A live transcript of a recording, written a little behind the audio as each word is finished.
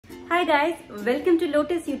Hi guys, welcome to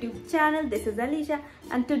Lotus YouTube channel. This is Alisha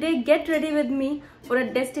and today get ready with me for a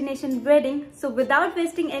destination wedding. So without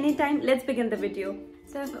wasting any time, let's begin the video.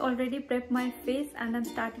 So I've already prepped my face and I'm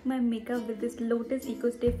starting my makeup with this Lotus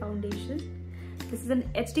Ecostay foundation. This is an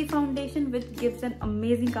HD foundation which gives an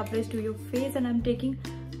amazing coverage to your face, and I'm taking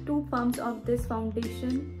 2 pumps of this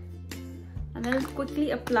foundation and I'll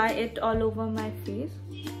quickly apply it all over my face.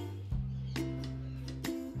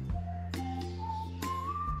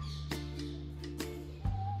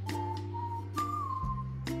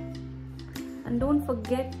 And don't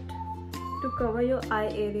forget to cover your eye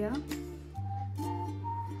area.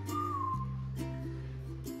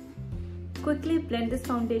 Quickly blend this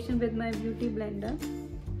foundation with my beauty blender.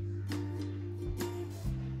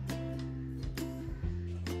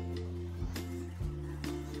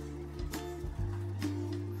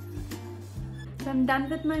 So I'm done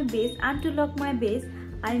with my base, and to lock my base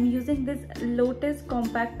I am using this Lotus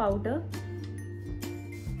compact powder.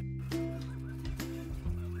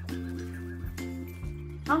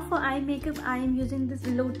 Now for eye makeup I am using this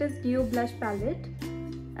Lotus Dewy blush palette,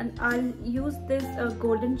 and I'll use this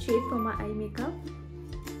golden shade for my eye makeup.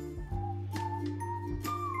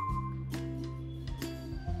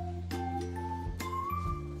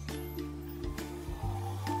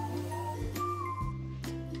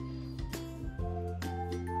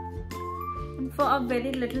 And for a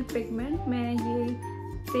very little pigment मैं ये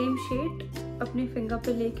same shade अपने finger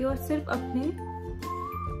पे लेके और सिर्फ अपने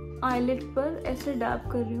eyelid पर ऐसे डैब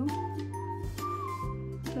कर रही हूँ,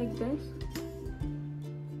 like this,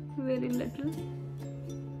 very little,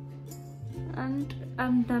 and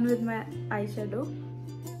I'm done with my eyeshadow.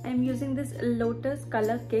 I'm using this Lotus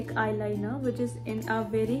Color Cake eyeliner which is in a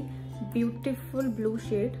very beautiful blue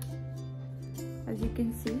shade, as you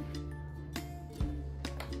can see.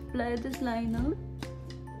 Apply this liner.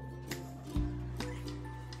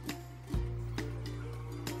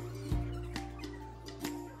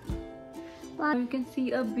 You can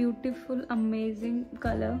see a beautiful, amazing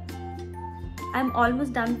color. I'm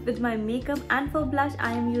almost done with my makeup, and for blush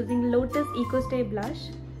I am using Lotus Ecostay blush.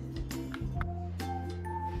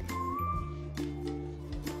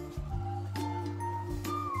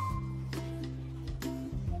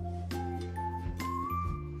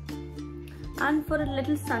 And for a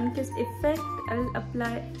little sun-kissed effect, I'll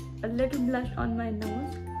apply a little blush on my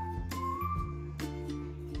nose.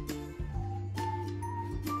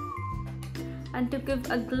 And to give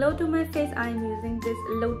a glow to my face, I am using this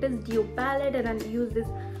Lotus Dewy palette, and I'll use this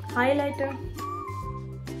highlighter.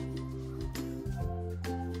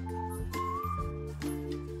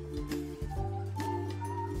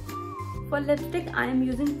 For lipstick, I am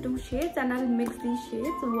using 2 shades and I'll mix these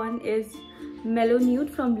shades. One is Mellow Nude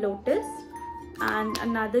from Lotus and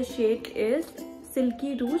another shade is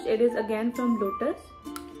Silky Rouge. It is again from Lotus.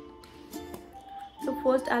 So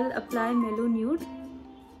first I'll apply Mellow Nude.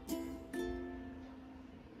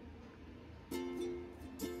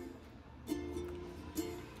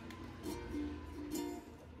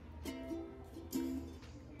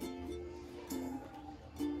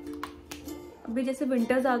 अभी जैसे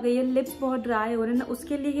winters आ गई है, lips बहुत dry हो रहे हैं ना,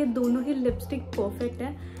 उसके लिए ये दोनों ही लिपस्टिक परफेक्ट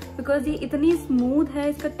है, बिकॉज ये इतनी स्मूथ है,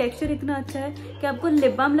 इसका टेक्सचर इतना अच्छा है कि आपको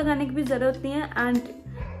लिप बाम लगाने की भी ज़रूरत नहीं है एंड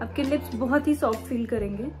आपके लिप्स बहुत ही सॉफ्ट फील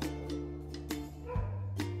करेंगे।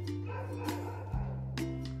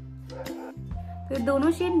 तो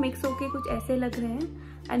दोनों शेड मिक्स होके कुछ ऐसे लग रहे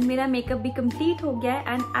हैं एंड मेरा मेकअप भी कंप्लीट हो गया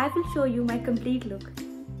है and I will show you my complete look.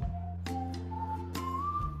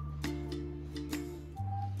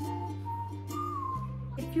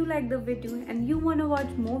 If you like the video and you want to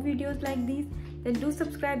watch more videos like these, then do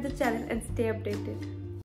subscribe the channel and stay updated.